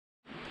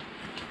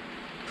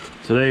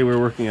Today we're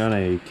working on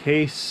a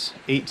Case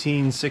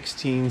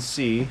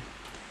 1816C.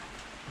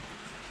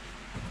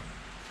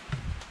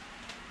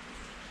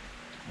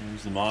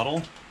 There's the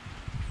model.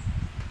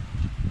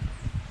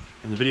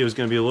 And the video is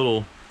going to be a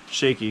little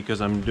shaky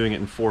because I'm doing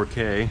it in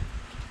 4K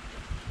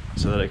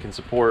so that I can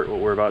support what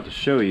we're about to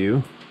show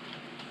you,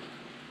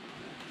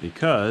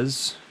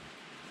 because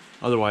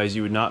otherwise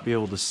you would not be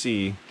able to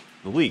see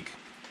the leak.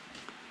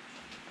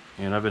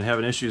 And I've been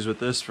having issues with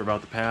this for about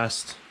the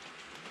past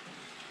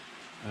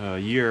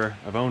year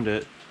I've owned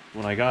it.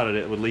 When I got it,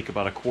 it would leak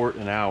about a quart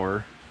an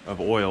hour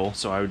of oil,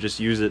 so I would just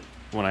use it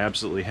when I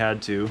absolutely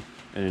had to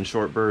and in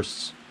short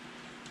bursts,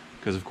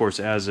 because of course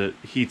as it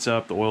heats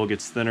up the oil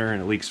gets thinner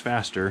and it leaks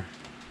faster.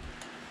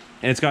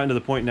 And it's gotten to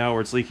the point now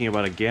where it's leaking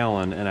about a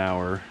gallon an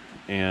hour,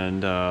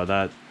 and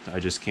that I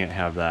just can't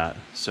have that.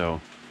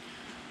 So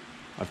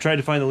I've tried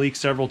to find the leak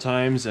several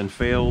times and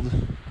failed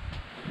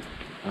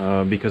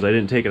because I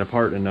didn't take it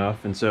apart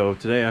enough. And so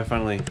today I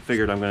finally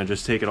figured I'm going to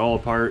just take it all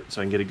apart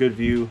so I can get a good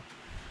view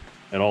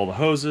at all the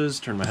hoses,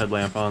 turn my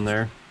headlamp on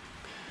there,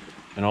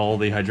 and all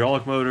the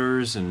hydraulic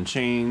motors and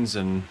chains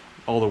and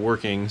all the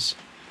workings.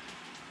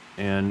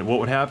 And what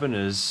would happen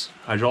is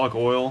hydraulic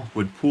oil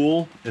would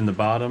pool in the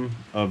bottom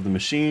of the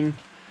machine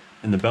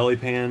in the belly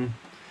pan,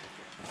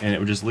 and it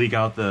would just leak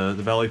out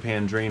the belly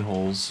pan drain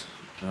holes,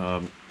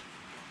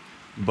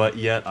 but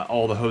yet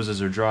all the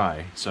hoses are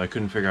dry, so I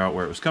couldn't figure out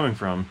where it was coming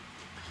from.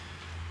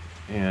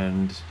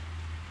 And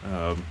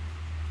it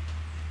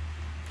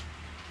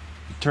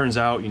turns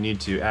out you need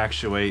to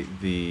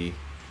actuate the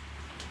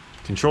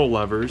control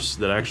levers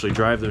that actually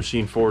drive the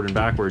machine forward and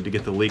backward to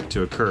get the leak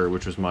to occur,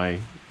 which was my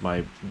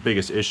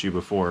biggest issue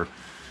before.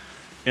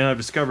 And I've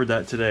discovered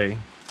that today.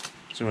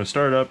 So I'm going to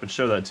start it up and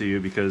show that to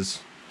you,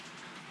 because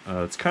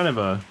it's kind of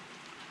a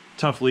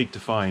tough leak to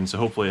find, so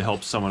hopefully it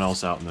helps someone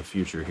else out in the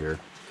future here.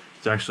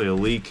 It's actually a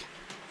leak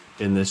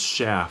in this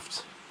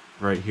shaft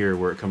right here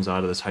where it comes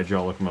out of this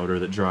hydraulic motor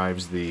that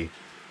drives the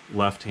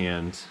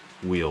left-hand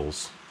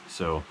wheels.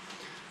 So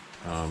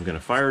I'm going to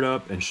fire it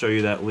up and show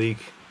you that leak,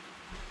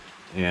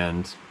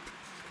 and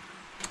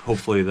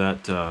hopefully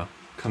that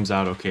comes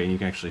out okay and you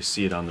can actually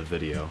see it on the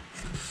video.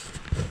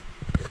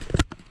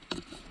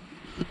 So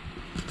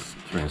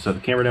we're going to set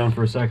the camera down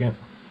for a second.